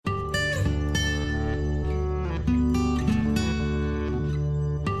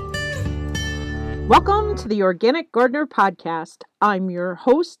Welcome to the Organic Gardener Podcast. I'm your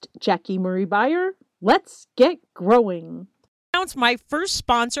host, Jackie Marie Beyer. Let's get growing. Announce my first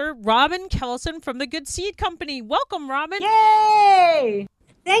sponsor, Robin Kellison from the Good Seed Company. Welcome, Robin. Yay!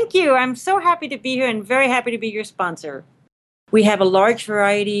 Thank you. I'm so happy to be here and very happy to be your sponsor. We have a large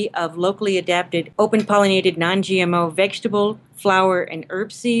variety of locally adapted, open-pollinated, non-GMO vegetable, flower, and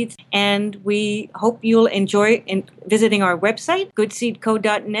herb seeds. And we hope you'll enjoy visiting our website,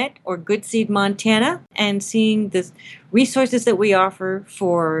 goodseedco.net or Good Seed Montana, and seeing the resources that we offer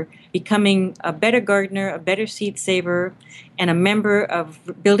for becoming a better gardener, a better seed saver, and a member of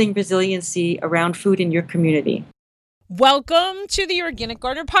building resiliency around food in your community. Welcome to the Organic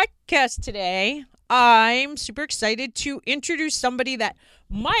Gardener Podcast today. I'm super excited to introduce somebody that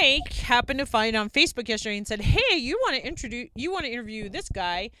Mike happened to find on Facebook yesterday and said, "Hey, you want to interview this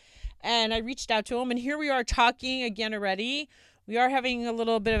guy?" And I reached out to him, and here we are talking again already. We are having a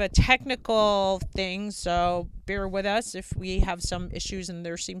little bit of a technical thing, so bear with us if we have some issues and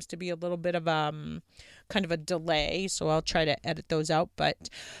there seems to be a little bit of kind of a delay, so I'll try to edit those out. But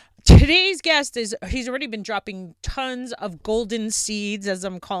today's guest he's already been dropping tons of golden seeds, as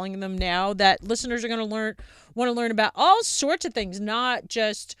I'm calling them now, that listeners are going to want to learn about all sorts of things, not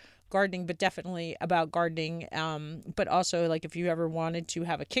just gardening, but definitely about gardening. But also, like, if you ever wanted to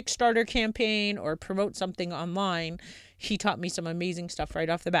have a Kickstarter campaign or promote something online, he taught me some amazing stuff right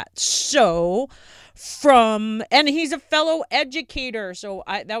off the bat. So and he's a fellow educator. So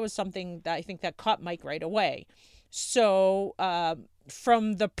that was something that I think that caught Mike right away. So,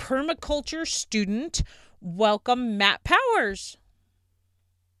 from the permaculture student, welcome Matt Powers.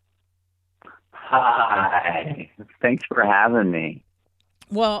 Hi. Thanks for having me.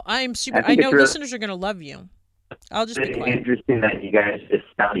 Well, I'm super. I know listeners are going to love you. I'll just be quiet. Interesting that you guys just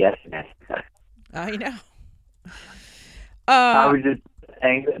found yesterday. I know. I was just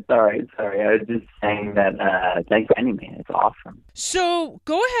saying that. Sorry. I was just saying that. Thanks for having me. It's awesome. So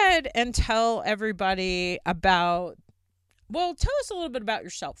go ahead and tell everybody about. Well, tell us a little bit about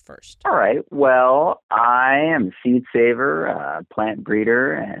yourself first. All right. Well, I am a seed saver, a plant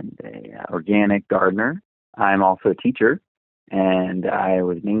breeder, and an organic gardener. I'm also a teacher, and I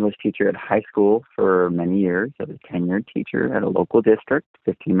was an English teacher at high school for many years. I was a tenured teacher at a local district,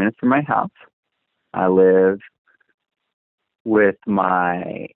 15 minutes from my house. I live with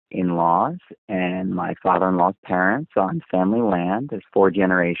my in-laws and my father-in-law's parents on family land. There's 4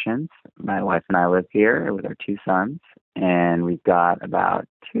 generations. My wife and I live here with our 2 sons. And we've got about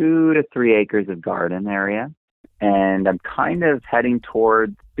 2 to 3 acres of garden area. And I'm kind of heading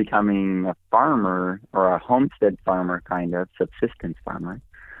towards becoming a farmer, or a homestead farmer, kind of, subsistence farmer.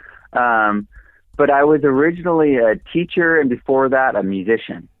 But I was originally a teacher, and before that, a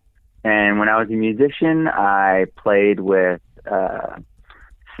musician. And when I was a musician, I played with Saturday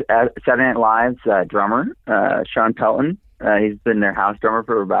Night Live's drummer, Sean Pelton. He's been their house drummer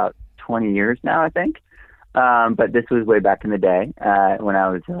for about 20 years now, I think. But this was way back in the day when I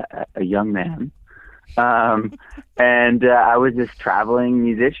was a young man. And I was this traveling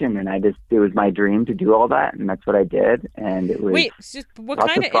musician, and it was my dream to do all that, and that's what I did. And it was what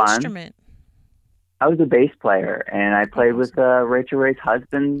kind of instrument? I was a bass player, and I played with Rachel Ray's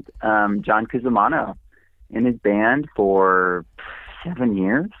husband, John Cusimano, in his band for 7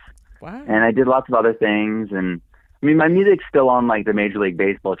 years. Wow. And I did lots of other things, and I mean, my music's still on like the Major League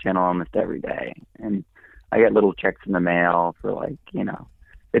Baseball channel almost every day, and I get little checks in the mail for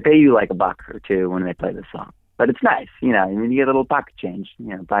they pay you like $1 or $2 when they play the song. But it's nice, you get a little pocket change,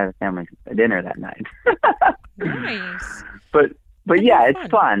 buy the family a dinner that night. Nice. But yeah, it's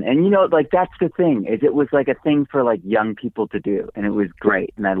fun. And that's the thing, is it was like a thing for like young people to do, and it was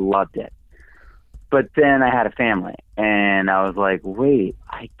great, and I loved it. But then I had a family, and I was like, wait,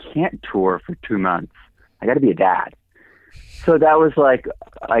 I can't tour for 2 months. I got to be a dad. So that was like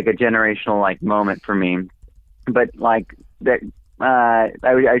a generational moment for me. But I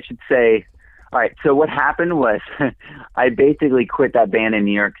should say, all right. So what happened was, I basically quit that band in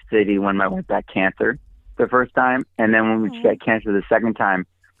New York City when my wife got cancer the first time, and then when she got cancer the second time,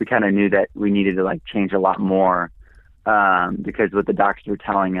 we kind of knew that we needed to change a lot more, because what the doctors were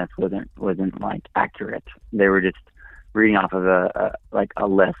telling us wasn't accurate. They were just reading off of a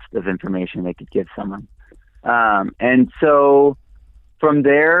list of information they could give someone, and so. From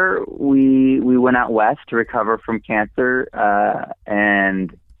there, we went out west to recover from cancer,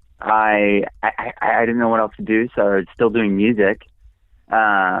 and I didn't know what else to do, so I was still doing music,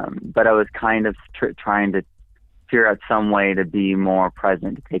 but I was kind of trying to figure out some way to be more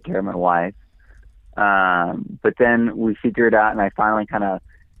present to take care of my wife. But then we figured out, and I finally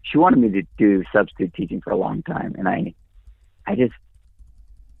she wanted me to do substitute teaching for a long time, and I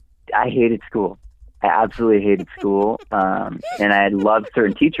hated school. I absolutely hated school. And I loved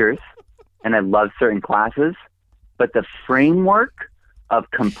certain teachers and I loved certain classes, but the framework of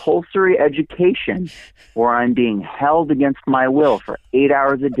compulsory education where I'm being held against my will for 8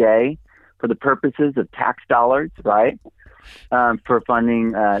 hours a day for the purposes of tax dollars, right? For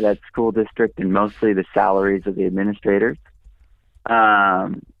funding that school district and mostly the salaries of the administrators. I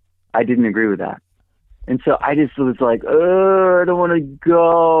didn't agree with that. And so I just was like, oh, I don't want to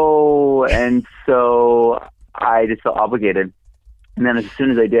go. And so I just felt obligated. And then as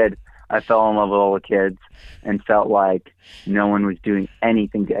soon as I did, I fell in love with all the kids and felt like no one was doing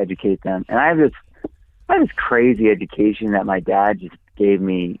anything to educate them. And I have this crazy education that my dad just gave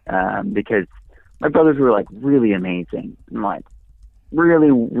me because my brothers were like really amazing. And like really,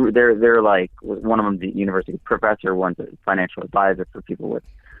 they're like, one of them's a university professor, one's a financial advisor for people with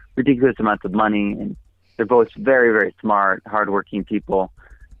ridiculous amounts of money. And they're both very, very smart, hardworking people.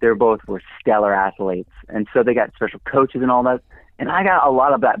 They both were stellar athletes. And so they got special coaches and all that. And I got a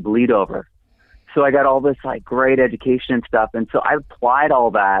lot of that bleed over. So I got all this like great education and stuff. And so I applied all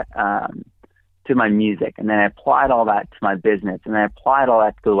that to my music. And then I applied all that to my business. And I applied all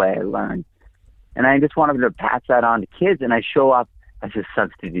that to the way I learned. And I just wanted to pass that on to kids. And I show up as a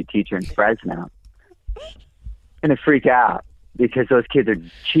substitute teacher in Fresno. And I freak out because those kids are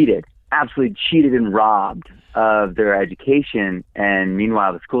cheated, absolutely cheated and robbed of their education. And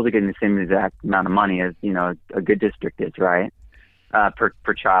meanwhile, the schools are getting the same exact amount of money as, you know, a good district is, right?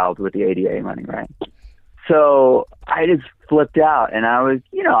 Per child with the ADA money, right? So I just flipped out, and I was,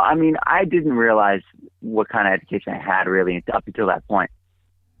 you know, I mean, I didn't realize what kind of education I had really up until that point.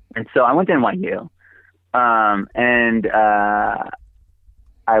 And so I went to NYU, and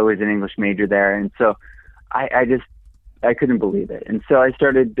I was an English major there, and so I couldn't believe it. And so I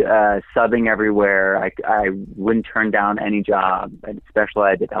started subbing everywhere. I wouldn't turn down any job. I did special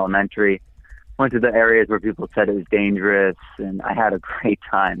ed at elementary. Went to the areas where people said it was dangerous, and I had a great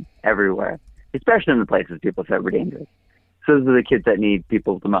time everywhere, especially in the places people said were dangerous. So those are the kids that need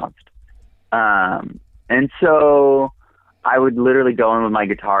people the most. And so I would literally go in with my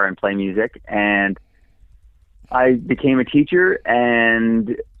guitar and play music, and I became a teacher,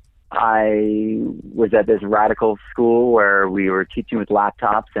 and I was at this radical school where we were teaching with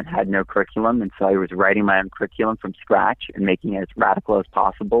laptops and had no curriculum. And so I was writing my own curriculum from scratch and making it as radical as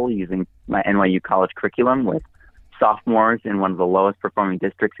possible using my NYU college curriculum with sophomores in one of the lowest performing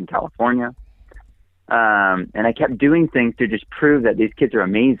districts in California. And I kept doing things to just prove that these kids are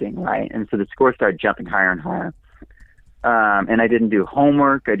amazing, right? And so the scores started jumping higher and higher. And I didn't do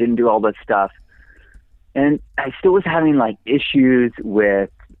homework. I didn't do all this stuff. And I still was having like issues with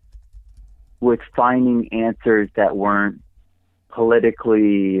finding answers that weren't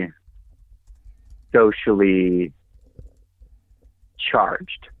politically, socially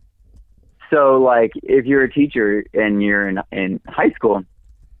charged. So like if you're a teacher and you're in high school,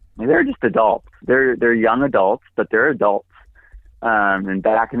 they're just adults. They're young adults, but they're adults. And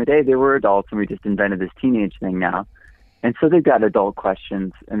back in the day they were adults, and we just invented this teenage thing now. And so they've got adult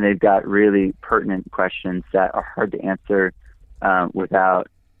questions, and they've got really pertinent questions that are hard to answer without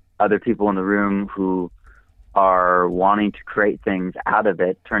other people in the room who are wanting to create things out of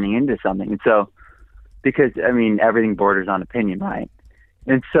it, turning into something. And so, because, I mean, everything borders on opinion, right?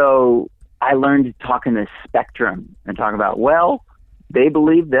 And so I learned to talk in this spectrum and talk about, well, they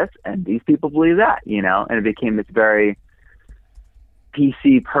believe this and these people believe that, you know, and it became this very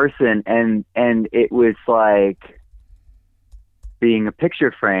PC person. And it was like being a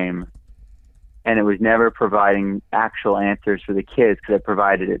picture frame. And it was never providing actual answers for the kids because I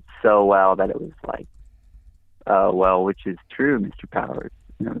provided it so well that it was like, well, which is true, Mr. Powers?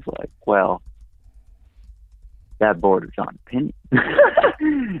 And it was like, well, that borders on opinion.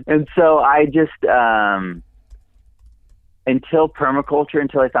 And so I just, until I found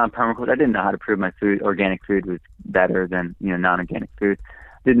permaculture, I didn't know how to prove my food, organic food was better than, you know, non-organic food.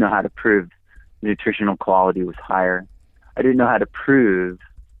 I didn't know how to prove nutritional quality was higher. I didn't know how to prove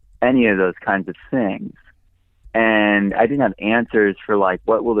any of those kinds of things. And I didn't have answers for like,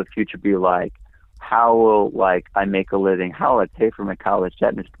 what will the future be like? How will like I make a living? How will I pay for my college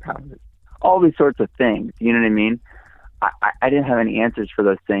debt, Mr. Powers? All these sorts of things. You know what I mean? I didn't have any answers for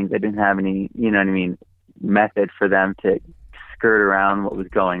those things. I didn't have any, you know what I mean, method for them to skirt around what was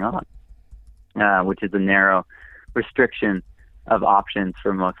going on, which is a narrow restriction of options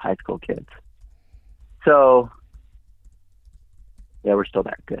for most high school kids. So yeah, we're still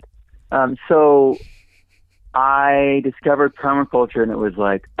there. Good. So I discovered permaculture, and it was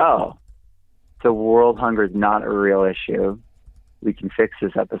like, oh, so world hunger is not a real issue. We can fix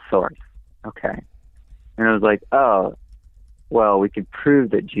this at the source. Okay. And it was like, oh, well, we could prove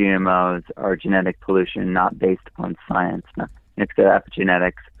that GMOs are genetic pollution not based upon science, not mixed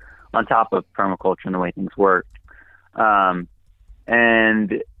epigenetics, on top of permaculture and the way things work. And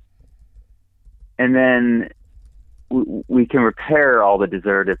then we can repair all the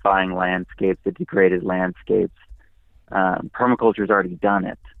desertifying landscapes, the degraded landscapes. Permaculture's already done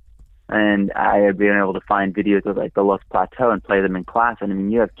it. And I have been able to find videos of like the Los Plateau and play them in class. And I mean,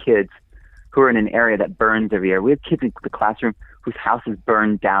 you have kids who are in an area that burns every year. We have kids in the classroom whose houses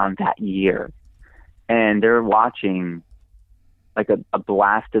burned down that year. And they're watching like a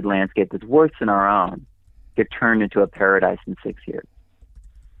blasted landscape that's worse than our own get turned into a paradise in 6 years.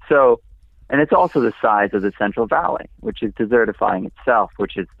 So, and it's also the size of the Central Valley, which is desertifying itself,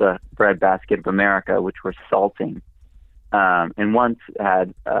 which is the breadbasket of America, which we're salting. And once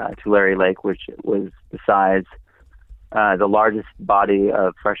had Tulare Lake, which was the size, the largest body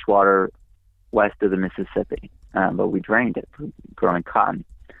of fresh water west of the Mississippi, but we drained it for growing cotton.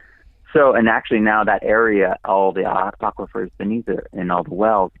 So, and actually now that area, all the aquifers beneath it and all the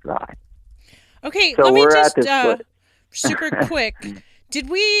wells dry. Okay, so let me we're just at this super quick. Did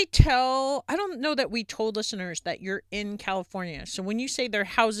we tell? I don't know that we told listeners that you're in California. So when you say their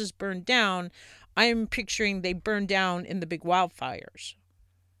houses burned down, I'm picturing they burned down in the big wildfires.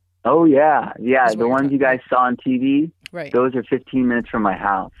 Oh yeah, the ones you guys about. saw on TV. Right. Those are 15 minutes from my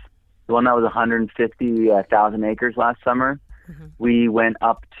house. The one that was 150,000 acres last summer. Mm-hmm. We went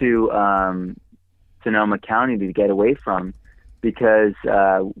up to Sonoma County to get away from because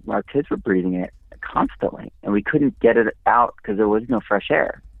our kids were breathing it constantly, and we couldn't get it out because there was no fresh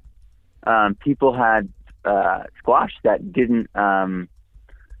air. People had squash that didn't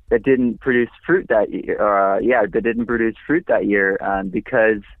produce fruit that year. That didn't produce fruit that year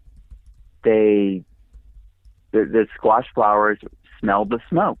because the squash flowers smelled the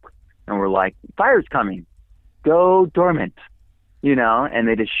smoke and were like, fire's coming, go dormant, and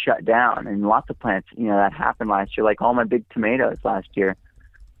they just shut down. And lots of plants, that happened last year. Like all my big tomatoes last year,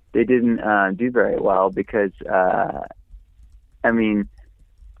 they didn't do very well because,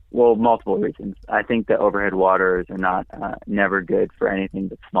 multiple reasons. I think the overhead waters are not never good for anything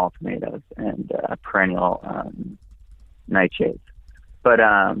but small tomatoes and perennial nightshades. But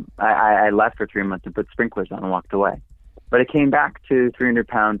I left for 3 months to put sprinklers on and walked away. But it came back to 300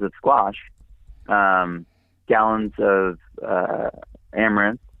 pounds of squash, gallons of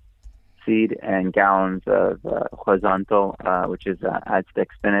amaranth seed, and gallons of horizontal, which is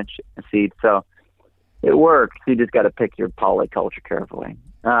Aztec spinach seed. So it works. You just got to pick your polyculture carefully.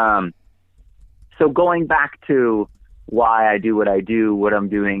 So going back to why I do what I do, what I'm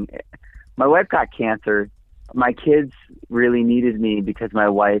doing, my wife got cancer. My kids really needed me because my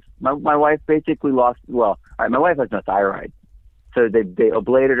wife basically lost, my wife has no thyroid. So they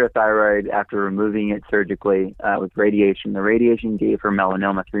ablated her thyroid after removing it surgically with radiation. The radiation gave her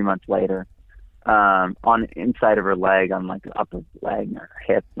melanoma 3 months later on inside of her leg, on like the upper leg and her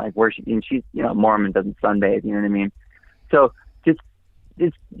hip, like where she's Mormon, doesn't sunbathe, you know what I mean? So just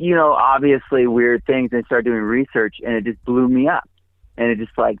obviously weird things, and I started doing research, and it just blew me up. And it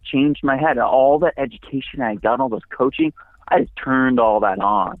just like changed my head. All that education I had done, all those coaching, I just turned all that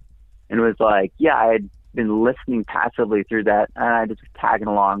on. And it was like, I had been listening passively through that, and I just was tagging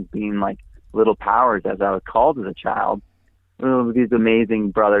along, being like little powers, as I was called as a child. With these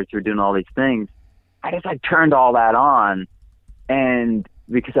amazing brothers who were doing all these things. I just turned all that on, and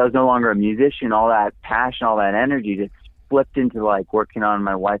because I was no longer a musician, all that passion, all that energy just flipped into like working on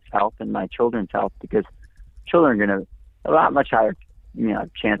my wife's health and my children's health, because children are going to a lot much higher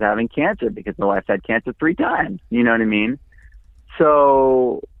chance of having cancer because my wife's had cancer 3 times. You know what I mean?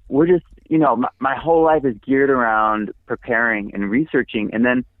 So we're just, my whole life is geared around preparing and researching, and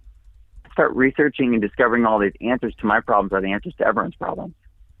then start researching and discovering all these answers to my problems are the answers to everyone's problems.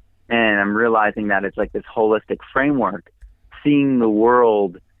 And I'm realizing that it's like this holistic framework, seeing the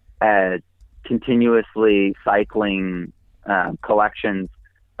world as continuously cycling collections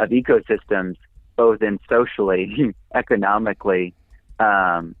of ecosystems, both in socially, economically,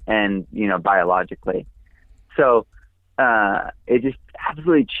 and biologically. So it just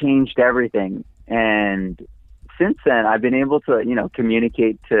absolutely changed everything. And since then, I've been able to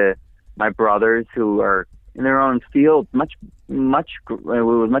communicate to my brothers who are in their own field with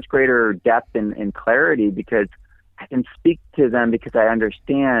much greater depth and clarity, because I can speak to them because I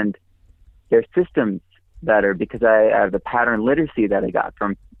understand their systems better, because I have the pattern literacy that I got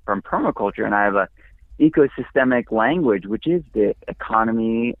from permaculture, and I have a ecosystemic language, which is the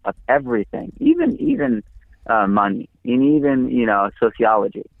economy of everything, even money, and even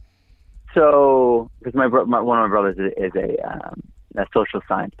sociology. So, because one of my brothers is a social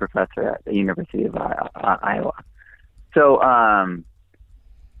science professor at the University of Iowa, So,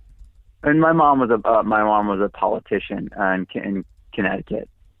 and my mom was a politician in Connecticut.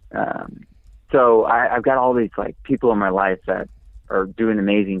 So I've got all these like people in my life that are doing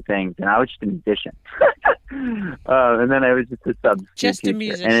amazing things, and I was just a musician. And then I was just a substitute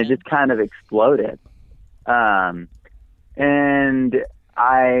teacher, and it just kind of exploded. And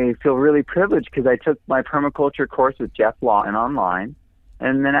I feel really privileged because I took my permaculture course with Jeff Lawton online,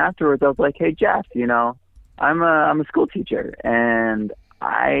 and then afterwards I was like, "Hey Jeff, I'm a school teacher, and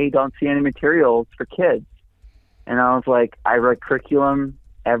I don't see any materials for kids." And I was like, "I write curriculum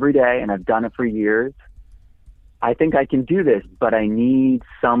every day, and I've done it for years. I think I can do this, but I need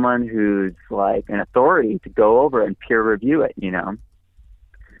someone who's like an authority to go over and peer review it,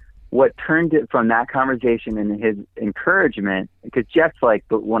 What turned it from that conversation and his encouragement, because Jeff's like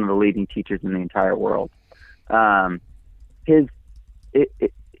one of the leading teachers in the entire world, his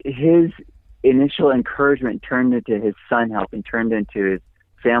initial encouragement turned into his son help, and turned into his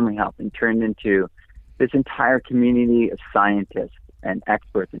family help, and turned into this entire community of scientists and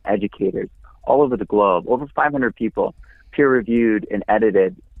experts and educators all over the globe. Over 500 people peer-reviewed and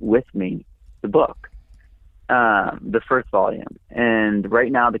edited with me the book, the first volume. And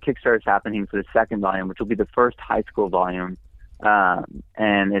right now the Kickstarter is happening for the second volume, which will be the first high school volume.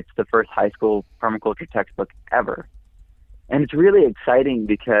 And it's the first high school permaculture textbook ever. And it's really exciting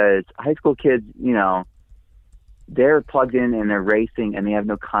because high school kids, they're plugged in and they're racing and they have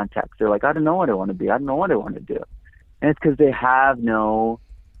no context. They're like, I don't know what I want to be. I don't know what I want to do. And it's because they have no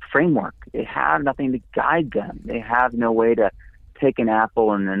framework. They have nothing to guide them. They have no way to take an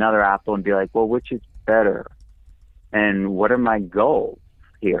apple and another apple and be like, well, which is better? And what are my goals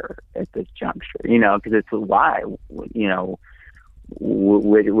here at this juncture? Because it's why, which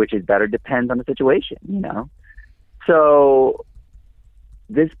is better depends on the situation, So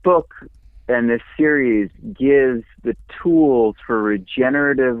this book and this series gives the tools for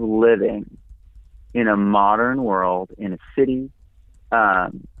regenerative living in a modern world, in a city.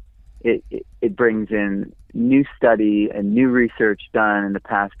 It brings in new study and new research done in the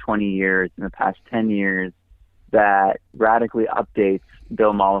past 20 years, in the past 10 years, that radically updates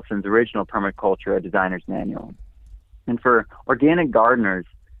Bill Mollison's original Permaculture, A Designer's Manual. And for organic gardeners,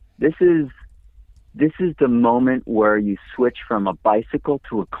 this is the moment where you switch from a bicycle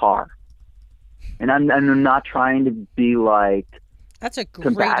to a car. And I'm not trying to be like that's a great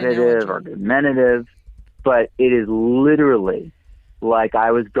combative or argumentative, but it is literally like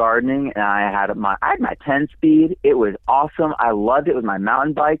I was gardening and I had my 10-speed. It was awesome. I loved it with my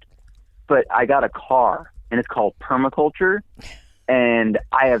mountain bike, but I got a car and it's called permaculture. And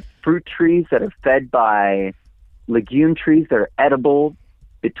I have fruit trees that are fed by legume trees that are edible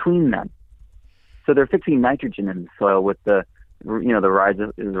between them. So they're fixing nitrogen in the soil with the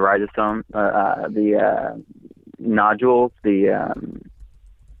rhizosome, the nodules, the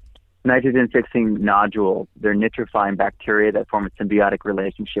nitrogen-fixing nodules. They're nitrifying bacteria that form a symbiotic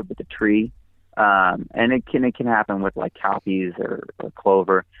relationship with the tree, and it can happen with like cowpeas or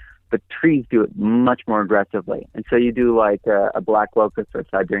clover, but trees do it much more aggressively. And so you do like a black locust or a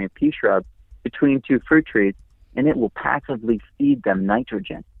Siberian pea shrub between two fruit trees, and it will passively feed them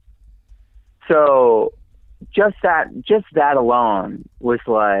nitrogen. So just that alone was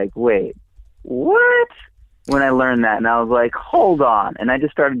like, wait, what? When I learned that, and I was like, hold on. And I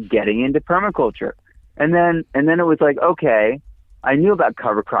just started getting into permaculture. And then it was like, okay, I knew about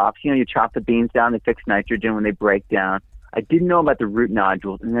cover crops. You chop the beans down, they fix nitrogen when they break down. I didn't know about the root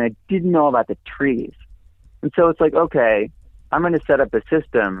nodules, and then I didn't know about the trees. And so it's like, okay, I'm going to set up a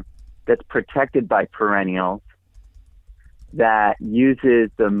system that's protected by perennials, that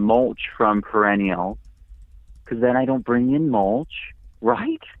uses the mulch from perennials, because then I don't bring in mulch,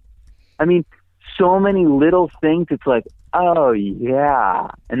 right? I mean, so many little things. It's like, oh yeah.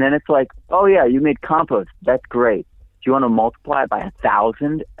 And then it's like, oh yeah, you made compost. That's great. Do you want to multiply it by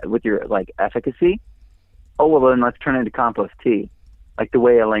 1,000 with your like efficacy? Oh, well then let's turn it into compost tea, like the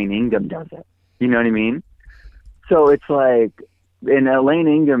way Elaine Ingham does it. You know what I mean? So it's like, and Elaine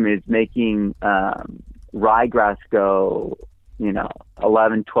Ingham is making ryegrass go,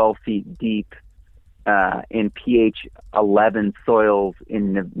 11, 12 feet deep in pH 11 soils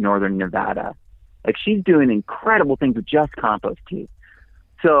in northern Nevada. Like, she's doing incredible things with just compost tea.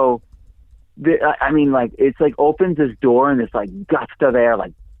 So, it's like opens this door and this like gust of air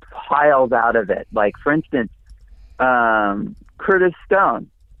like piles out of it. Like, for instance, Curtis Stone,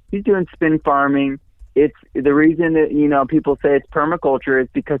 he's doing spin farming. It's the reason that, people say it's permaculture is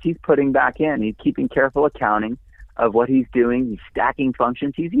because he's putting back in. He's keeping careful accounting of what he's doing. He's stacking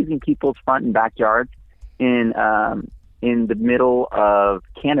functions. He's using people's front and backyards in the middle of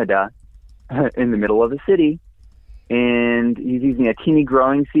Canada, in the middle of the city, and he's using a teeny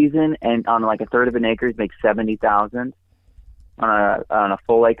growing season, and on like a third of an acre, he's makes $70,000. On a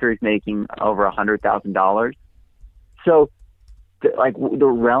full acre, he's making over $100,000. So, the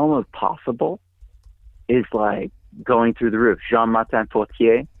realm of possible is like going through the roof. Jean-Martin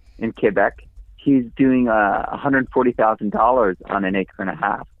Fortier in Quebec, he's doing $140,000 on an acre and a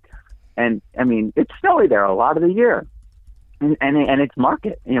half. And I mean, it's snowy there a lot of the year. And it's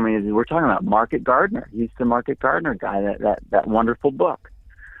market. I mean, we're talking about Market Gardener. He's the Market Gardener guy, that wonderful book.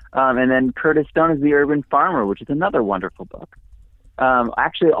 And then Curtis Stone is The Urban Farmer, which is another wonderful book.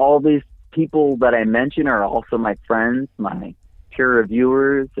 Actually, all these people that I mentioned are also my friends, my peer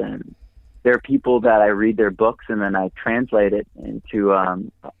reviewers, and they're people that I read their books and then I translate it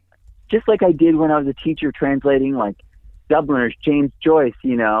into, just like I did when I was a teacher, translating like Dubliners, James Joyce,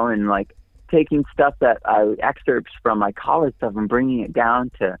 and like taking stuff excerpts from my college stuff and bringing it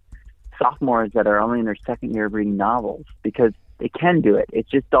down to sophomores that are only in their second year of reading novels, because they can do it. It's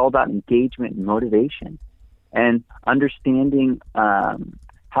just all about engagement and motivation and understanding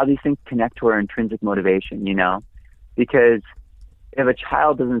how these things connect to our intrinsic motivation, because if a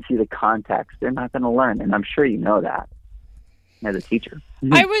child doesn't see the context, they're not going to learn. And I'm sure you know that as a teacher.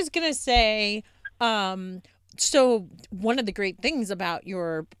 I was going to say, so one of the great things about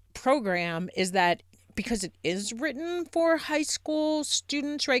your program is that because it is written for high school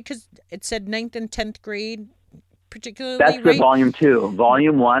students, right? Because it said 9th and 10th grade particularly, that's right? the volume 2.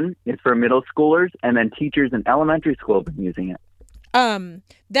 Volume 1 is for middle schoolers, and then teachers in elementary school have been using it.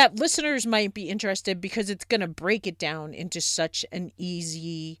 That listeners might be interested because it's going to break it down into such an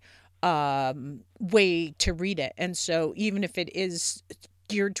easy way to read it. And so even if it is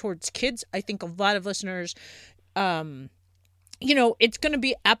geared towards kids, I think a lot of listeners, it's going to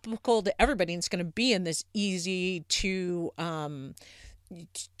be applicable to everybody. And it's going to be in this easy to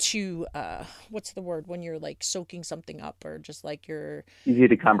what's the word when you're like soaking something up, or just like you're easy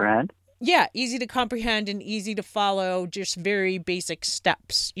to comprehend. Yeah, easy to comprehend and easy to follow, just very basic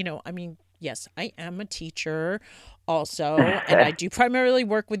steps. I mean, yes, I am a teacher also, and I do primarily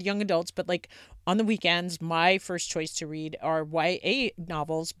work with young adults, but like on the weekends, my first choice to read are YA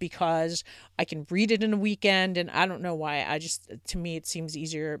novels because I can read it in a weekend, and I don't know why. To me, it seems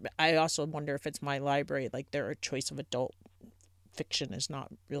easier. I also wonder if it's my library, like their choice of adult fiction is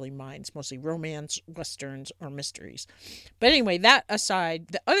not really mine. It's mostly romance, westerns, or mysteries. But anyway, that aside,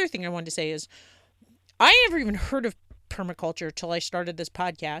 the other thing I wanted to say is I never even heard of permaculture till I started this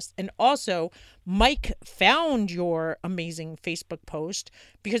podcast. And also, Mike found your amazing Facebook post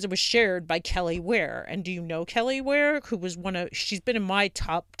because it was shared by Kelly Ware. And do you know Kelly Ware, who was she's been in my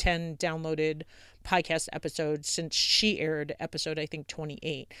top 10 downloaded podcast episodes since she aired episode, I think,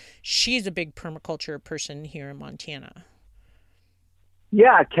 28. She's a big permaculture person here in Montana.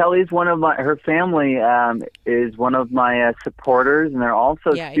 Yeah, Kelly's her family is one of my supporters, and they're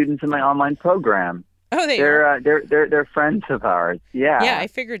also students in my online program. Oh, they're friends of ours. Yeah. Yeah, I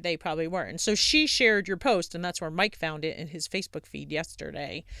figured they probably were. And so she shared your post, and that's where Mike found it in his Facebook feed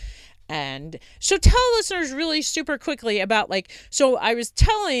yesterday. And so tell listeners really super quickly about so I was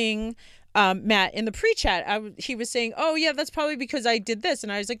telling Matt in the pre-chat, he was saying, oh yeah, that's probably because I did this.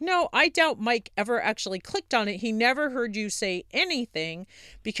 And I was like, no, I doubt Mike ever actually clicked on it. He never heard you say anything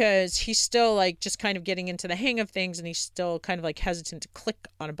because he's still just kind of getting into the hang of things, and he's still kind of hesitant to click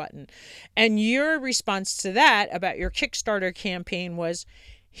on a button. And your response to that about your Kickstarter campaign was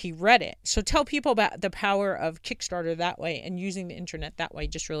he read it. So tell people about the power of Kickstarter that way and using the internet that way,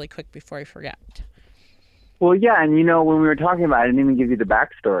 just really quick before I forget. Well, yeah, and when we were talking about it, I didn't even give you the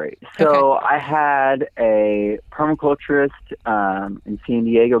backstory. So I had a permaculturist in San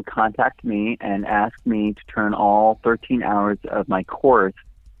Diego contact me and ask me to turn all 13 hours of my course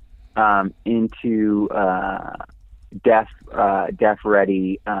into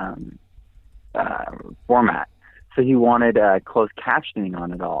deaf-ready format. So he wanted closed captioning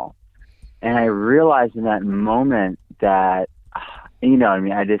on it all. And I realized in that moment that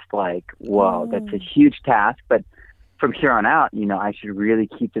I just whoa, that's a huge task. But from here on out, I should really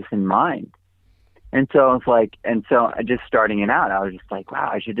keep this in mind. And so just starting it out, I was just wow,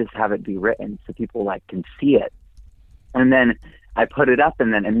 I should just have it be written so people can see it. And then I put it up,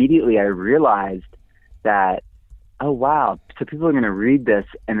 and then immediately I realized that, oh wow, so people are going to read this,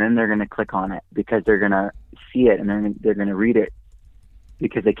 and then they're going to click on it because they're going to see it, and they're going to read it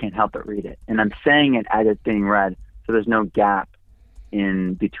because they can't help but read it. And I'm saying it as it's being read, so there's no gap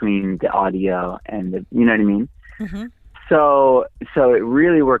in between the audio and the, you know what I mean? Mm-hmm. So it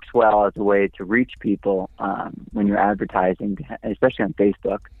really works well as a way to reach people when you're advertising, especially on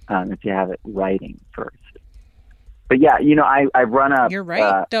Facebook, if you have it writing first. But yeah, I run a... You're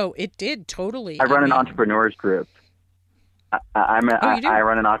right, though. It did totally. I run an entrepreneurs group. I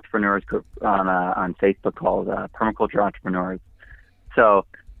run an entrepreneurs group on Facebook called Permaculture Entrepreneurs. So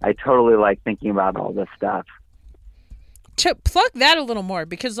I totally like thinking about all this stuff. To plug that a little more,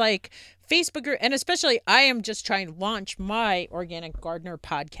 because like Facebook group, and especially I am just trying to launch my Organic Gardener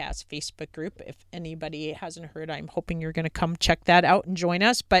podcast Facebook group. If anybody hasn't heard, I'm hoping you're going to come check that out and join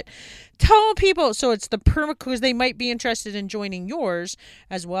us. But tell people, so it's the because they might be interested in joining yours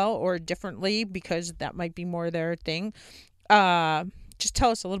as well, or differently, because that might be more their thing. Just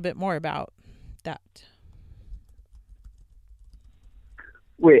tell us a little bit more about that.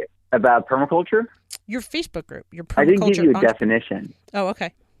 Wait, about permaculture? Your Facebook group, your permaculture. I didn't give you a definition. Oh,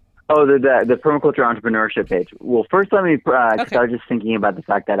 okay. Oh, the permaculture entrepreneurship page. Well, first let me, because I was just thinking about the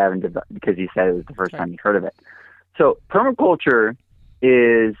fact that I haven't, because you said it was the first time you heard of it. So permaculture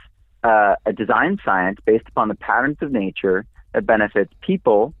is a design science based upon the patterns of nature that benefits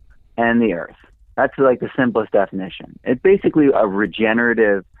people and the earth. That's like the simplest definition. It's basically a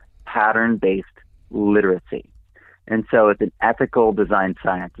regenerative pattern-based literacy. And so it's an ethical design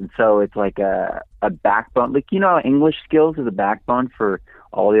science. And so it's like a backbone. Like, English skills is a backbone for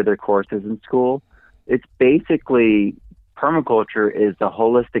all the other courses in school. It's basically, permaculture is the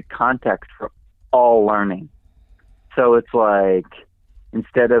holistic context for all learning. So it's like,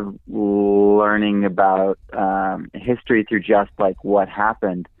 instead of learning about history through just like what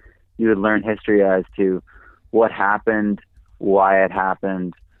happened, you would learn history as to what happened, why it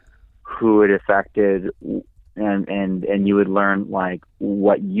happened, who it affected, and you would learn like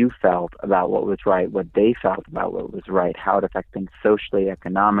what you felt about what was right, what they felt about what was right, how it affects things socially,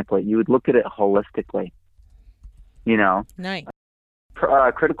 economically. You would look at it holistically, Nice.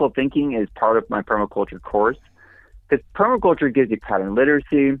 Critical thinking is part of my permaculture course, because permaculture gives you pattern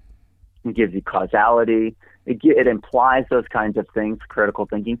literacy, it gives you causality, it implies those kinds of things, critical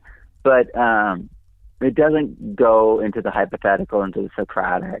thinking, but it doesn't go into the hypothetical, into the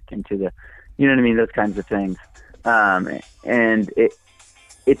Socratic, into the those kinds of things. And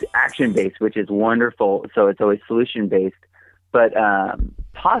it's action-based, which is wonderful. So it's always solution-based. But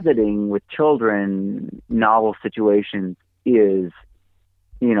positing with children novel situations is,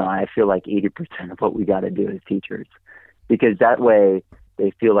 I feel like 80% of what we got to do as teachers. Because that way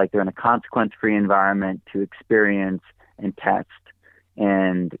they feel like they're in a consequence-free environment to experience and test.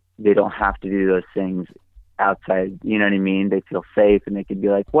 And they don't have to do those things outside, you know what I mean? They feel safe, and they could be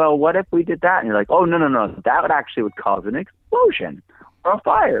like, well, what if we did that? And you're like, oh, no, that would actually cause an explosion or a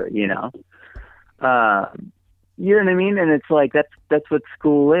fire, You know what I mean? And it's like, that's what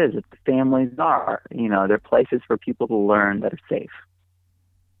school is. It's families are, they're places for people to learn that are safe.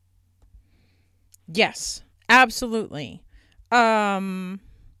 Yes, absolutely. Okay,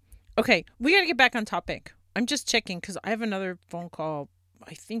 we got to get back on topic. I'm just checking because I have another phone call,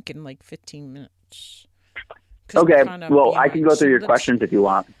 I think, in like 15 minutes. Okay, well, I can go through your questions if you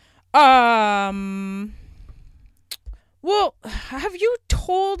want. Well, have you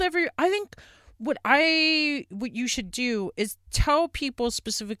told I think what you should do is tell people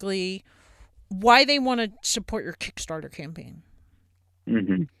specifically why they want to support your Kickstarter campaign.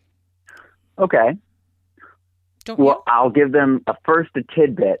 Mm-hmm. Okay. Don't you? I'll give them a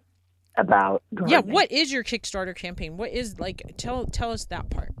tidbit about gardening. Yeah, what is your Kickstarter campaign? What is, tell us that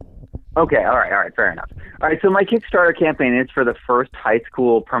part. Okay, all right, fair enough. All right, so my Kickstarter campaign is for the first high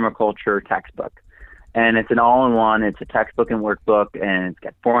school permaculture textbook. And it's an all-in-one. It's a textbook and workbook, and it's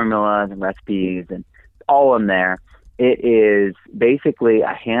got formulas and recipes and all in there. It is basically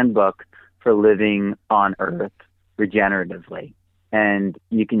a handbook for living on Earth regeneratively. And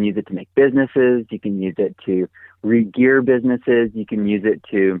you can use it to make businesses. You can use it to re-gear businesses. You can use it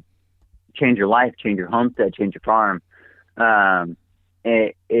to change your life, change your homestead, change your farm.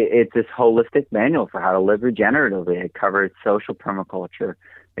 It's this holistic manual for how to live regeneratively. It covers social permaculture.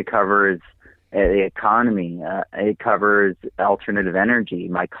 It covers the economy. It covers alternative energy,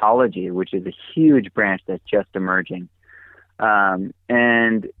 mycology, which is a huge branch that's just emerging.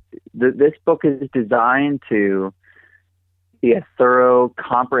 And this book is designed to be a thorough,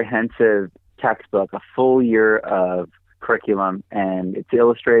 comprehensive textbook, a full year of curriculum, and it's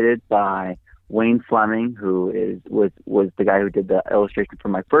illustrated by Wayne Fleming, who was the guy who did the illustration for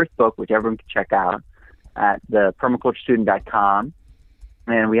my first book, which everyone can check out at the permaculturestudent.com.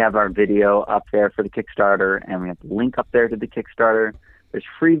 And we have our video up there for the Kickstarter, and we have the link up there to the Kickstarter. There's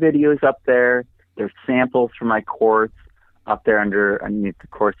free videos up there. There's samples from my course up there underneath the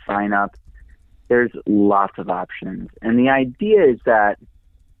course sign up. There's lots of options. And the idea is that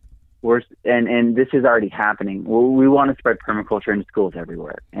and this is already happening. We want to spread permaculture into schools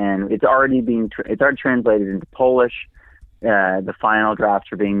everywhere, and it's already translated into Polish. The final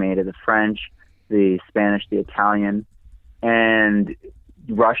drafts are being made of the French, the Spanish, the Italian, and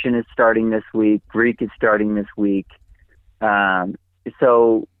Russian is starting this week. Greek is starting this week.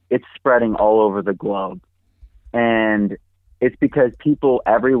 So it's spreading all over the globe. And it's because people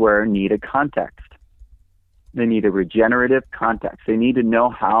everywhere need a context. They need a regenerative context. They need to know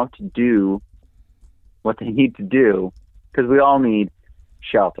how to do what they need to do, because we all need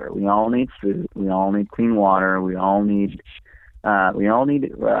shelter. We all need food. We all need clean water. We all need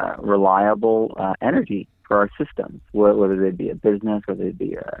reliable energy for our systems, whether they be a business, whether it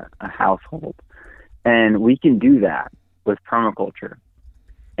be a household. And we can do that with permaculture.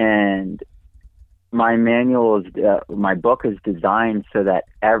 And my my book is designed so that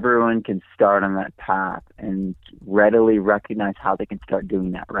everyone can start on that path and readily recognize how they can start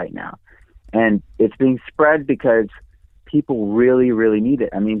doing that right now. And it's being spread because people really, really need it.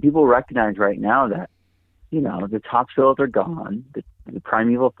 I mean, people recognize right now that, the topsoils are gone, the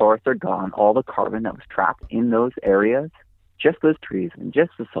primeval forests are gone, all the carbon that was trapped in those areas, just those trees and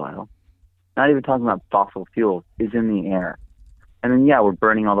just the soil, not even talking about fossil fuels, is in the air. And then, we're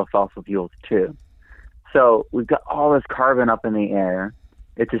burning all the fossil fuels too. So we've got all this carbon up in the air.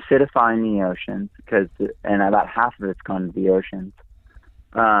 It's acidifying the oceans and about half of it's gone to the oceans,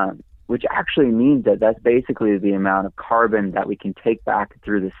 which actually means that that's basically the amount of carbon that we can take back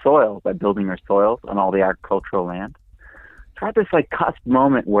through the soil by building our soils on all the agricultural land. So at this cusp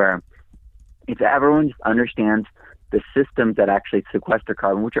moment where if everyone just understands the systems that actually sequester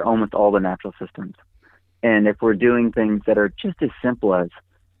carbon, which are almost all the natural systems, and if we're doing things that are just as simple as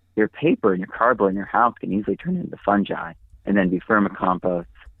your paper and your cardboard in your house can easily turn into fungi and then be vermicompost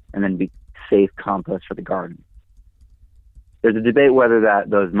and then be safe compost for the garden. There's a debate whether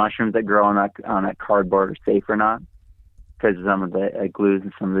those mushrooms that grow on that cardboard are safe or not because of some of the glues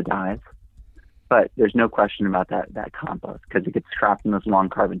and some of the dyes. But there's no question about that compost because it gets trapped in those long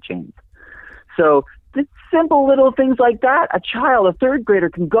carbon chains. So just simple little things like that. A child, a third grader,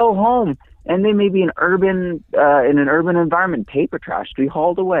 can go home and they may be in an urban environment, paper trash to be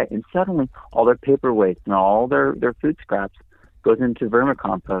hauled away, and suddenly all their paper waste and all their food scraps goes into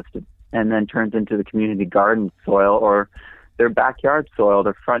vermicompost and then turns into the community garden soil or their backyard soil,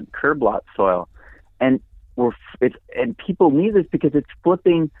 their front curb lot soil. And people need this because it's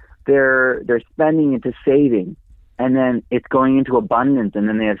flipping their spending into saving, and then it's going into abundance, and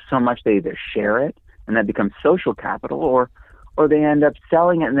then they have so much they either share it and that becomes social capital, or they end up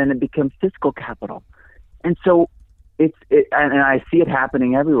selling it and then it becomes fiscal capital. And so and I see it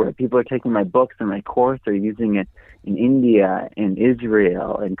happening everywhere. People are taking my books and my course, they're using it in India, in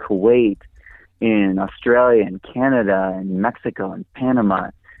Israel, in Kuwait, in Australia, in Canada, in Mexico, in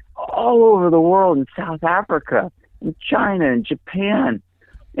Panama, all over the world, in South Africa, in China, in Japan,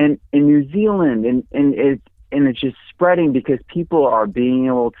 and in New Zealand, and it's just spreading because people are being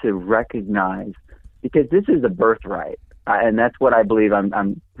able to recognize, because this is a birthright, and that's what I believe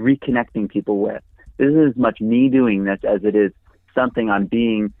I'm reconnecting people with. This isn't as much me doing this as it is something I'm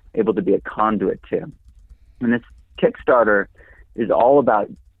being able to be a conduit to. And this Kickstarter is all about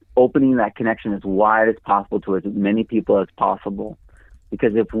opening that connection as wide as possible to as many people as possible.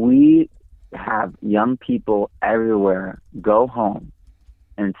 Because if we have young people everywhere go home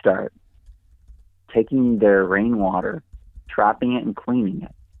and start taking their rainwater, trapping it and cleaning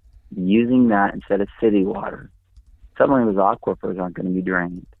it, using that instead of city water, suddenly those aquifers aren't going to be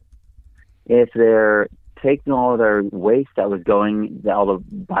drained. If they're taking all of their waste that was going, all the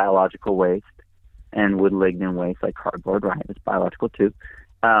biological waste and wood lignin waste like cardboard, right, it's biological too,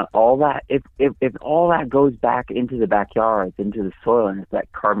 all that, if all that goes back into the backyards, into the soil, and if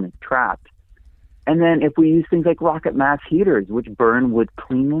that carbon is trapped, and then if we use things like rocket mass heaters, which burn wood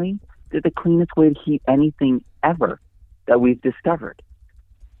cleanly, they're the cleanest way to heat anything ever that we've discovered.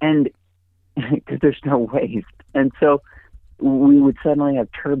 And because there's no waste. And so we would suddenly have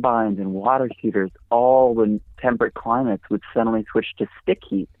turbines and water heaters. All the temperate climates would suddenly switch to stick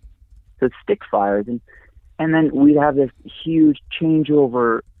heat, so stick fires. And then we'd have this huge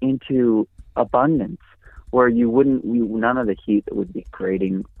changeover into abundance where none of the heat that would be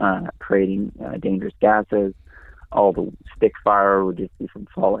creating dangerous gases. All the stick fire would just be from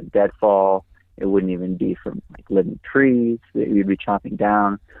fallen deadfall. It wouldn't even be from living trees that you'd be chopping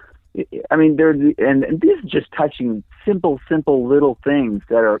down. I mean, and this is just touching simple little things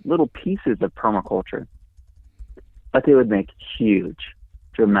that are little pieces of permaculture, but they would make huge,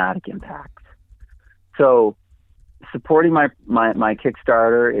 dramatic impacts. So supporting my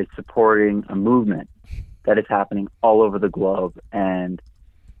Kickstarter is supporting a movement that is happening all over the globe, and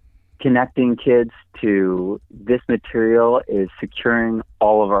connecting kids to this material is securing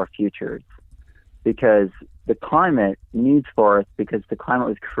all of our futures, because the climate needs forests, because the climate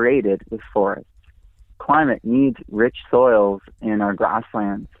was created with forests. climate needs rich soils in our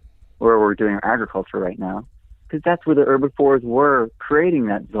grasslands where we're doing our agriculture right now, because that's where the herbivores were creating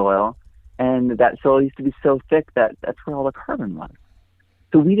that soil, and that soil used to be so thick that that's where all the carbon was.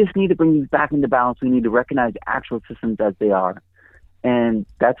 So we just need to bring these back into balance. We need to recognize actual systems as they are. And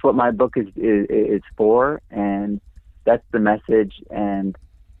that's what my book is for, and that's the message, and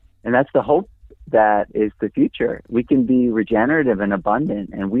that's the hope that is the future. We can be regenerative and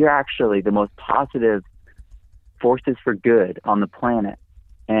abundant, and we are actually the most positive forces for good on the planet.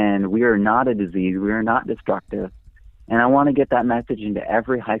 And we are not a disease. We are not destructive. And I want to get that message into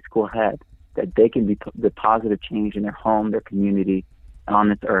every high school head, that they can be the positive change in their home, their community, on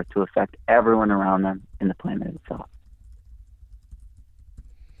this earth, to affect everyone around them and the planet itself.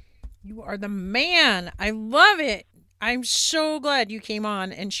 You are the man. I love it. I'm so glad you came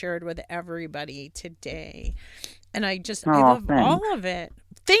on and shared with everybody today. And I love thanks. all of it.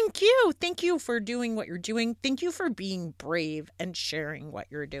 Thank you. Thank you for doing what you're doing. Thank you for being brave and sharing what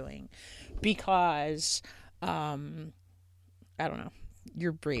you're doing. Because, I don't know,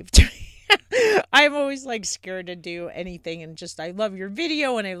 you're brave to me. I'm always like scared to do anything, and just I love your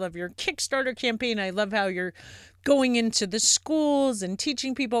video and I love your Kickstarter campaign. I love how you're going into the schools and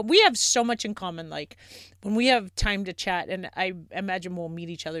teaching people. We have so much in common. Like when we have time to chat, and I imagine we'll meet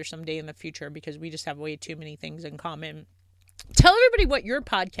each other someday in the future because we just have way too many things in common. Tell everybody what your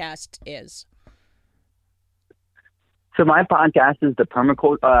podcast is. So my podcast is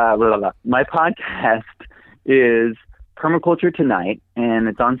my podcast is Permaculture Tonight, and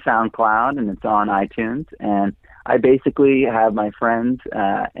it's on SoundCloud and it's on iTunes. And I basically have my friends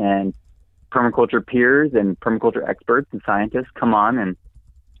and permaculture peers and permaculture experts and scientists come on, and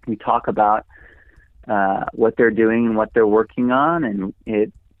we talk about what they're doing and what they're working on. And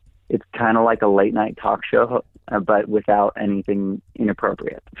it's kind of like a late night talk show, but without anything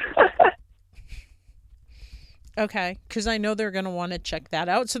inappropriate. Okay, because I know they're going to want to check that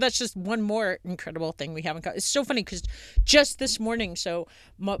out. So that's just one more incredible thing we haven't got. It's so funny because just this morning,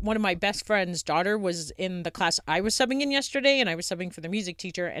 one of my best friend's daughter was in the class I was subbing in yesterday, and I was subbing for the music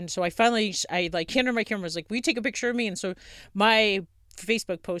teacher. And so I handed her my camera. I was like, will you take a picture of me? And so my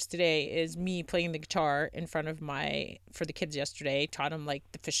Facebook post today is me playing the guitar in front of for the kids yesterday. Taught them like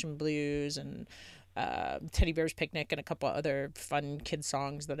the Fishing Blues and Teddy Bear's Picnic and a couple other fun kid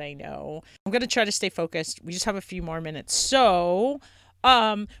songs that I know. I'm going to try to stay focused. We just have a few more minutes. So,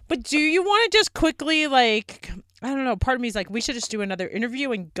 but do you want to just quickly, like, I don't know, part of me is like, we should just do another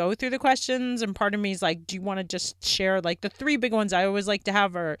interview and go through the questions. And part of me is like, do you want to just share like the three big ones I always like to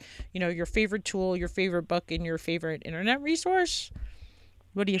have are, your favorite tool, your favorite book, and your favorite internet resource?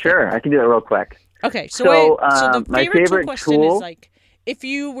 What do you think? Sure, I can do that real quick. Okay, so the my favorite tool favorite question tool is like, if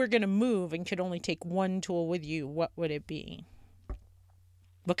you were going to move and could only take one tool with you, what would it be?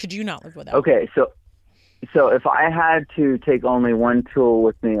 What could you not live without? Okay, so if I had to take only one tool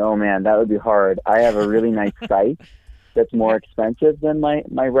with me, oh man, that would be hard. I have a really nice scythe that's more expensive than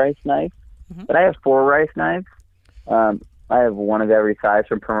my rice knife, but I have 4 rice knives. I have one of every size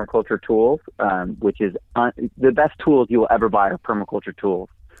from Permaculture Tools, which is the best tools you will ever buy are permaculture tools.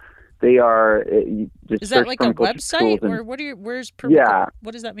 They are just. Is that like a website, or where's permaculture? Yeah.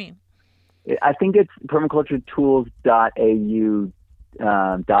 What does that mean? I think it's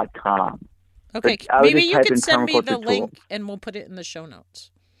permaculturetools.au.com. Okay, maybe you can send me the link and we'll put it in the show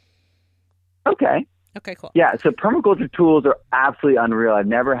notes. Okay. Okay, cool. Yeah, so permaculture tools are absolutely unreal. I've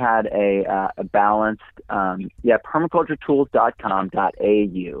never had a balanced.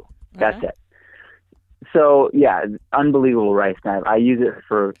 Permaculturetools.com.au. That's it. So yeah, unbelievable rice knife. I use it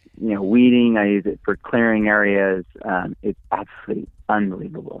for weeding. I use it for clearing areas. It's absolutely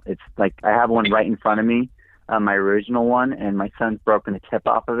unbelievable. It's like I have one right in front of me, my original one, and my son's broken the tip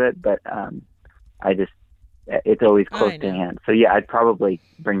off of it. But it's always close to hand. So yeah, I'd probably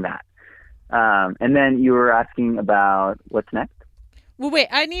bring that. And then you were asking about what's next. Well, wait,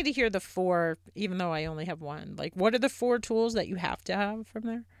 I need to hear the 4, even though I only have one. Like, what are the 4 tools that you have to have from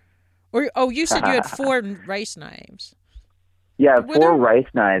there? Or you said you had 4 rice knives. Yeah, 4 rice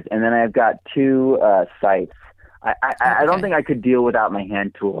knives, and then I've got 2 scythes. I don't think I could deal without my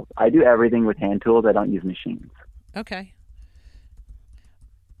hand tools. I do everything with hand tools. I don't use machines. Okay.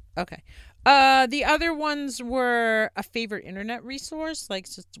 The other ones were a favorite internet resource. Like,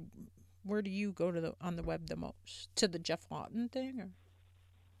 where do you go on the web the most? To the Jeff Lawton thing,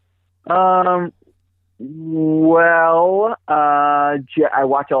 or? Well, I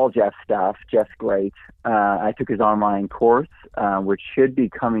watch all Jeff's stuff. Jeff's great. I took his online course, which should be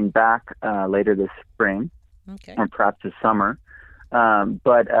coming back later this spring, or perhaps this summer.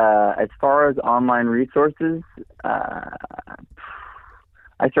 But as far as online resources,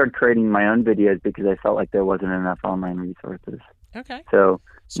 I I started creating my own videos because I felt like there wasn't enough online resources. Okay. So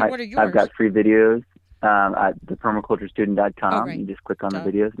What are yours? I've got free videos at thepermaculturestudent.com. Oh, right. You just click on the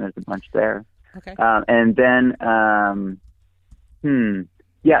videos, and there's a bunch there. Okay. And then,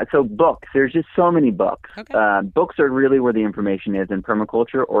 so books. There's just so many books. Okay. Books are really where the information is in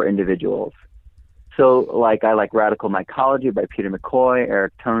permaculture or individuals. So, I like Radical Mycology by Peter McCoy,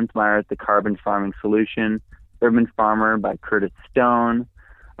 Eric Tonesmeyer's The Carbon Farming Solution, Urban Farmer by Curtis Stone,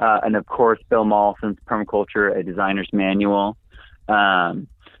 and of course Bill Mollison's Permaculture: A Designer's Manual.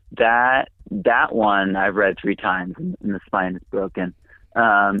 That one I've read 3 times, and the spine is broken.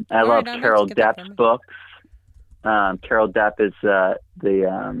 I love Carol Depp's books. Carol Depp is the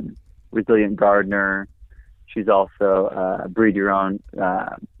Resilient Gardener. She's also breed your own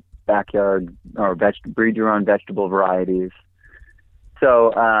backyard or breed your own vegetable varieties.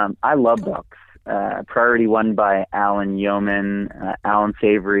 So I love books. Priority One by Alan Yeoman, Alan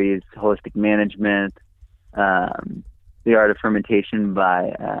Savory's Holistic Management, The Art of Fermentation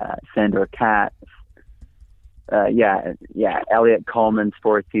by Sandor Katz. Elliot Coleman's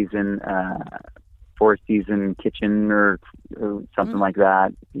Four Season Kitchen or something like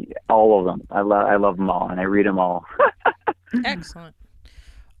that. All of them. I love them all, and I read them all. Excellent.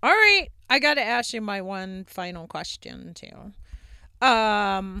 All right, I got to ask you my one final question too.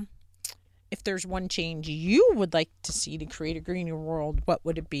 If there's one change you would like to see to create a greener world, what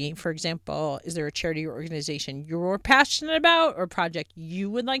would it be? For example, is there a charity or organization you're passionate about or project you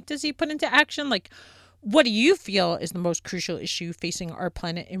would like to see put into action? What do you feel is the most crucial issue facing our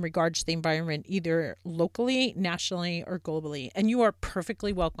planet in regards to the environment, either locally, nationally, or globally? And you are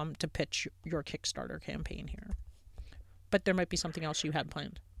perfectly welcome to pitch your Kickstarter campaign here. But there might be something else you had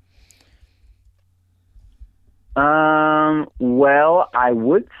planned. Well, I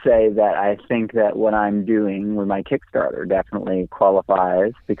would say that I think that what I'm doing with my Kickstarter definitely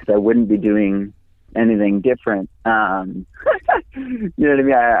qualifies because I wouldn't be doing anything different. You know what I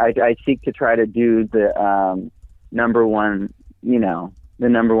mean? I seek to try to do the number one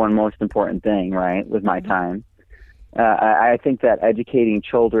most important thing, right, with my time. I think that educating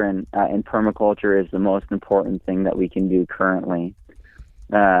children in permaculture is the most important thing that we can do currently.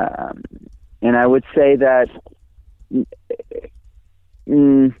 And I would say that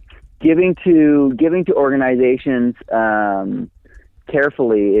giving to organizations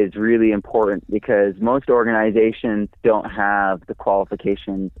carefully is really important because most organizations don't have the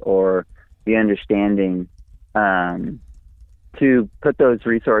qualifications or the understanding to put those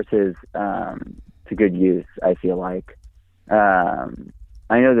resources to good use, I feel like. I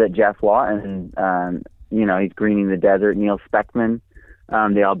know that Jeff Lawton, he's greening the desert. Neil Speckman,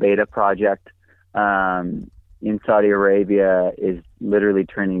 the Al-Beta project in Saudi Arabia is literally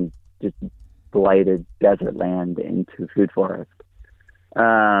turning just blighted desert land into food forest.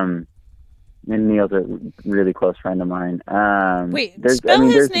 And Neil's a really close friend of mine. Wait, spell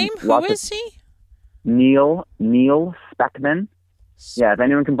his name. Who is he? Neil Speckman. Yeah, if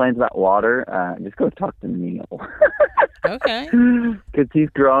anyone complains about water, just go talk to Neil. Okay. Because he's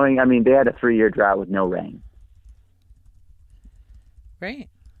growing. I mean, they had a 3-year drought with no rain. Right.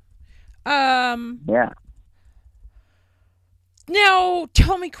 Yeah. Now,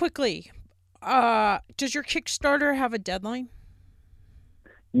 tell me quickly, does your Kickstarter have a deadline?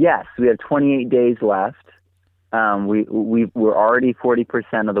 Yes, we have 28 days left. We're already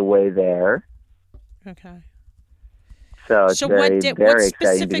 40% of the way there. Okay. So it's very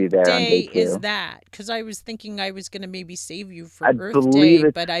exciting to be there on day 2. Is that? Because I was thinking I was going to maybe save you for I Earth believe Day,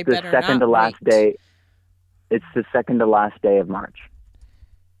 it's but I the better second not to last wait. day. It's the second to last day of March.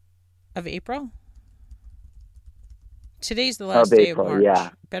 Of April? Today's the last day of March. Yeah.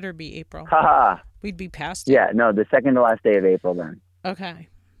 Better be April. Haha. We'd be past it. Yeah, no, the second to last day of April then. Okay.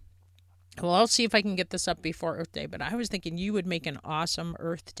 Well, I'll see if I can get this up before Earth Day, but I was thinking you would make an awesome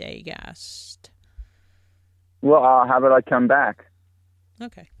Earth Day guest. Well, how about I come back?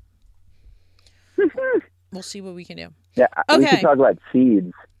 Okay. We'll see what we can do. Yeah, okay. We can talk about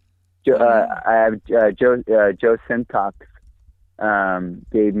seeds. I have Joe Simcox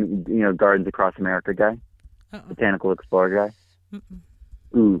gave me, Gardens Across America guy, Botanical Explorer guy.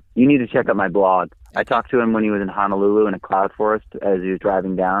 Ooh, you need to check out my blog. Okay. I talked to him when he was in Honolulu in a cloud forest as he was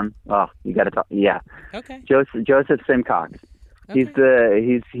driving down. Oh, you got to talk. Yeah. Okay. Joseph Simcox. Okay. He's.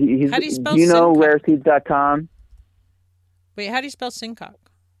 How do you spell do you know Simcox? rareseeds.com? Wait, how do you spell Simcox?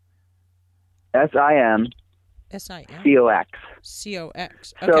 SIM. COX.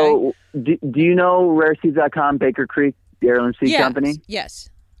 COX. Okay. So, do you know rareseeds.com, Baker Creek, the heirloom seed company? Yes.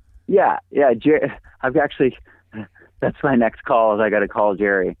 Yeah. I've actually. That's my next call. Is I got to call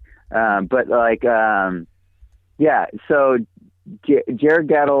Jerry. So Jared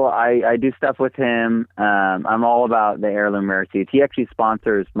Gettle, I do stuff with him. I'm all about the heirloom rare seeds. He actually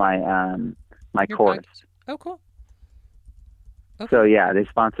sponsors my my Your course. podcast. Oh, cool. Okay. So yeah, they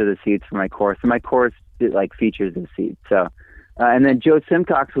sponsor the seeds for my course, and my course features the seeds. So, and then Joe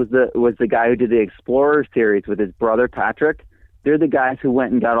Simcox was the guy who did the Explorer series with his brother Patrick. They're the guys who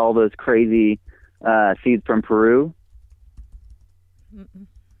went and got all those crazy seeds from Peru.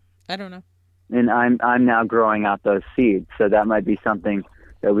 I don't know. And I'm now growing out those seeds, so that might be something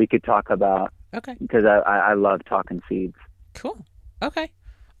that we could talk about. Okay. Because I love talking seeds. Cool. Okay.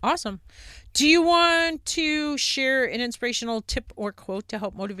 Awesome. Do you want to share an inspirational tip or quote to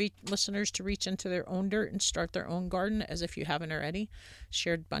help motivate listeners to reach into their own dirt and start their own garden, as if you haven't already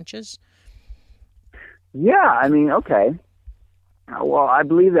shared bunches? Yeah, I mean, okay. Well, I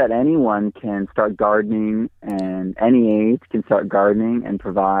believe that anyone can start gardening, and any age can start gardening and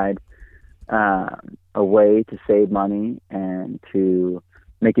provide a way to save money and to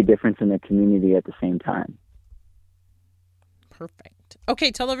make a difference in the community at the same time. Perfect.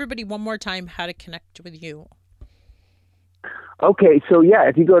 Okay, tell everybody one more time how to connect with you. Okay, so yeah,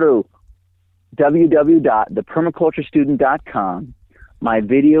 if you go to www.thepermaculturestudent.com, my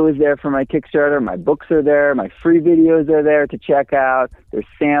video is there for my Kickstarter, my books are there, my free videos are there to check out, there's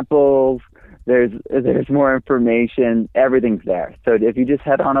samples, there's more information, everything's there. So if you just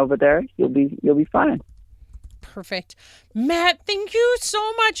head on over there, you'll be fine. Perfect. Matt, thank you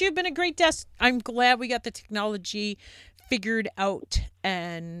so much. You've been a great guest. I'm glad we got the technology figured out,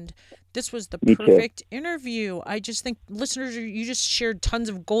 and this was the perfect interview. I just think listeners, you just shared tons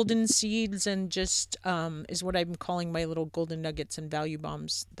of golden seeds, and just is what I'm calling my little golden nuggets and value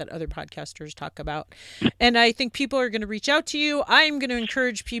bombs that other podcasters talk about. And I think people are going to reach out to you. I'm going to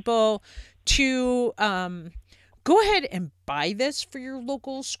encourage people to go ahead and buy this for your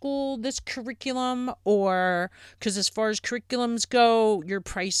local school, this curriculum, or because as far as curriculums go, your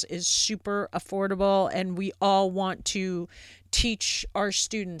price is super affordable, and we all want to teach our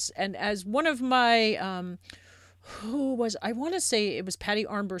students. And as one of my I want to say it was Patty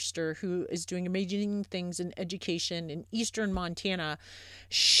Armbruster, who is doing amazing things in education in eastern Montana.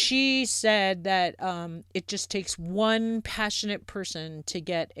 She said that it just takes one passionate person to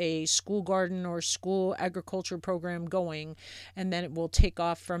get a school garden or school agriculture program going, and then it will take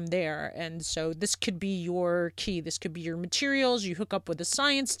off from there. And so this could be your key. This could be your materials. You hook up with a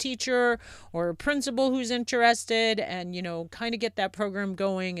science teacher or a principal who's interested, and, kind of get that program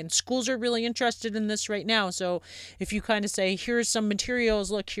going. And schools are really interested in this right now. So if you kind of say, here's some materials,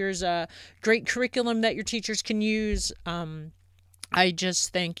 look, here's a great curriculum that your teachers can use. I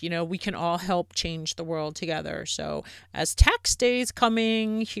just think, we can all help change the world together. So as tax day is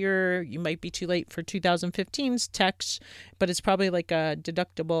coming here, you might be too late for 2015's tax, but it's probably like a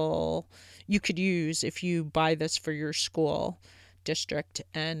deductible you could use if you buy this for your school district.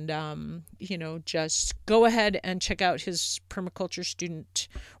 And, just go ahead and check out his permaculture student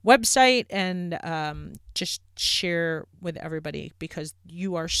website, and just share with everybody, because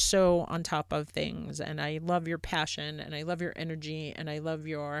you are so on top of things. And I love your passion, and I love your energy, and I love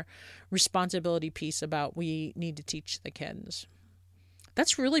your responsibility piece about we need to teach the kids.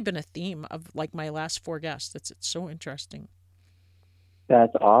 That's really been a theme of my last 4 guests. It's so interesting.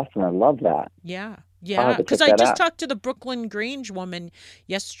 That's awesome. I love that. Yeah. Yeah, because I just talked to the Brooklyn Grange woman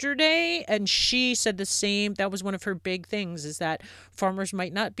yesterday, and she said the same. That was one of her big things, is that farmers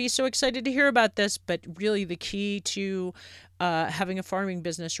might not be so excited to hear about this, but really the key to having a farming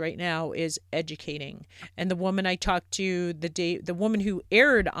business right now is educating. And the woman I talked to the woman who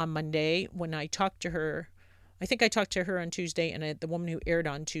aired on Monday, when I talked to her, I think I talked to her on Tuesday, and the woman who aired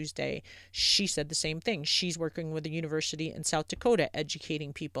on Tuesday, she said the same thing. She's working with a university in South Dakota,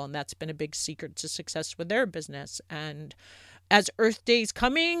 educating people, and that's been a big secret to success with their business. And as Earth Day's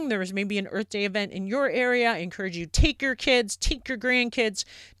coming, there's maybe an Earth Day event in your area. I encourage you, take your kids, take your grandkids,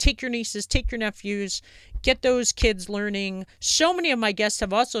 take your nieces, take your nephews, get those kids learning. So many of my guests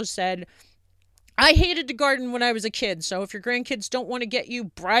have also said, I hated to garden when I was a kid. So if your grandkids don't want to get you,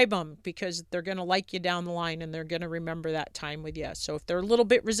 bribe them, because they're going to like you down the line, and they're going to remember that time with you. So if they're a little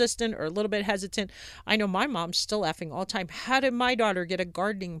bit resistant or a little bit hesitant, I know my mom's still laughing all the time. How did my daughter get a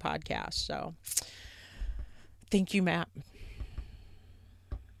gardening podcast? So thank you, Matt.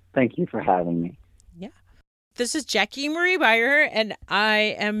 Thank you for having me. Yeah. This is Jackie Marie Beyer, and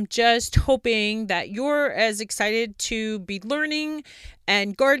I am just hoping that you're as excited to be learning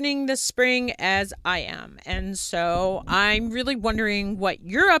and gardening this spring as I am. And so I'm really wondering what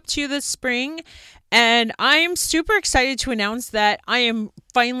you're up to this spring. And I'm super excited to announce that I am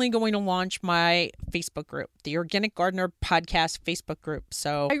finally going to launch my Facebook group, the Organic Gardener Podcast Facebook group.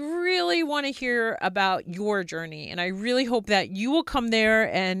 So I really want to hear about your journey, and I really hope that you will come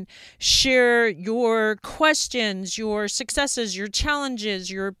there and share your questions, your successes, your challenges,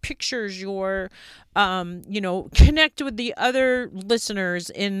 your pictures, your connect with the other listeners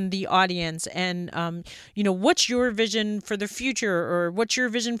in the audience, and what's your vision for the future, or what's your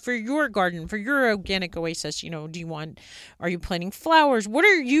vision for your garden, for your organic oasis? Are you planting flowers? What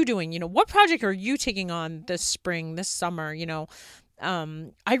are you doing? What project are you taking on this spring, this summer?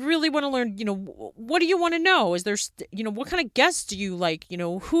 I really want to learn, what do you want to know? Is there, what kind of guests do you like?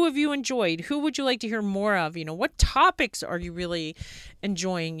 Who have you enjoyed? Who would you like to hear more of? What topics are you really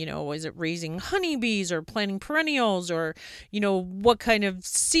enjoying? Is it raising honeybees or planting perennials, or, what kind of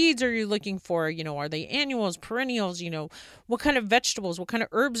seeds are you looking for? Are they annuals, perennials? What kind of vegetables, what kind of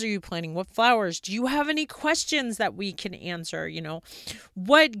herbs are you planting? What flowers? Do you have any questions that we can answer?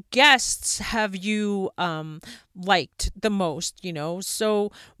 What guests have you, liked the most?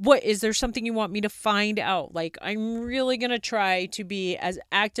 So what is there something you want me to find out? Like, I'm really going to try to be as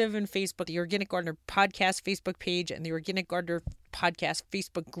active in Facebook, the Organic Gardener Podcast Facebook page and the Organic Gardener Podcast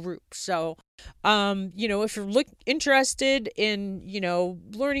Facebook group. So, if you're interested in,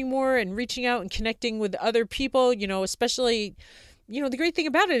 learning more and reaching out and connecting with other people, especially, the great thing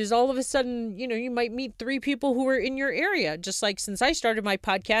about it is all of a sudden, you might meet 3 people who are in your area. Just like since I started my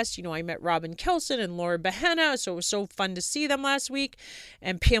podcast, I met Robin Kelson and Laura Behenna. So it was so fun to see them last week.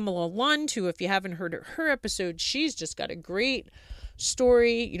 And Pamela Lund, who, if you haven't heard her episode, she's just got a great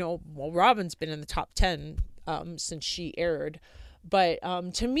story. Robin's been in the top 10 since she aired. But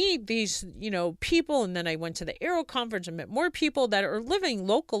to meet these, people, and then I went to the Aero Conference and met more people that are living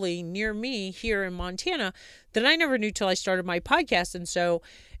locally near me here in Montana that I never knew till I started my podcast. And so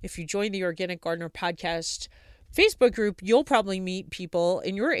if you join the Organic Gardener Podcast Facebook group, you'll probably meet people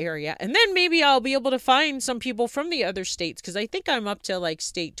in your area. And then maybe I'll be able to find some people from the other states, because I think I'm up to like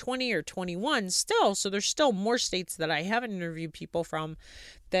state 20 or 21 still. So there's still more states that I haven't interviewed people from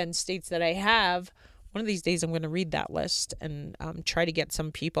than states that I have. One of these days, I'm going to read that list and try to get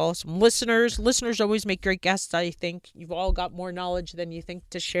some people, some listeners. Listeners always make great guests, I think. You've all got more knowledge than you think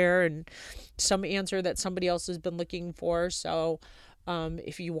to share, and some answer that somebody else has been looking for. So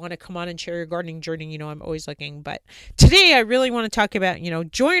if you want to come on and share your gardening journey, I'm always looking. But today, I really want to talk about,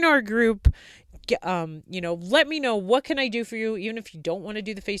 join our group. Let me know, what can I do for you? Even if you don't want to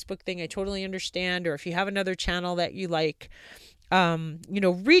do the Facebook thing, I totally understand. Or if you have another channel that you like,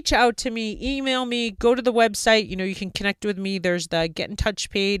 reach out to me, email me, go to the website, you can connect with me. There's the get in touch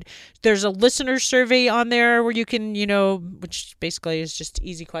page. There's a listener survey on there where you can, which basically is just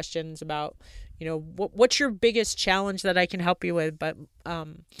easy questions about, what's your biggest challenge that I can help you with. But,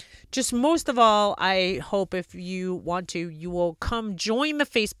 just most of all, I hope if you want to, you will come join the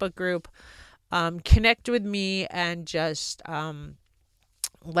Facebook group, connect with me, and just,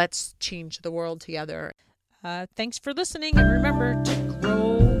 let's change the world together. Thanks for listening, and remember to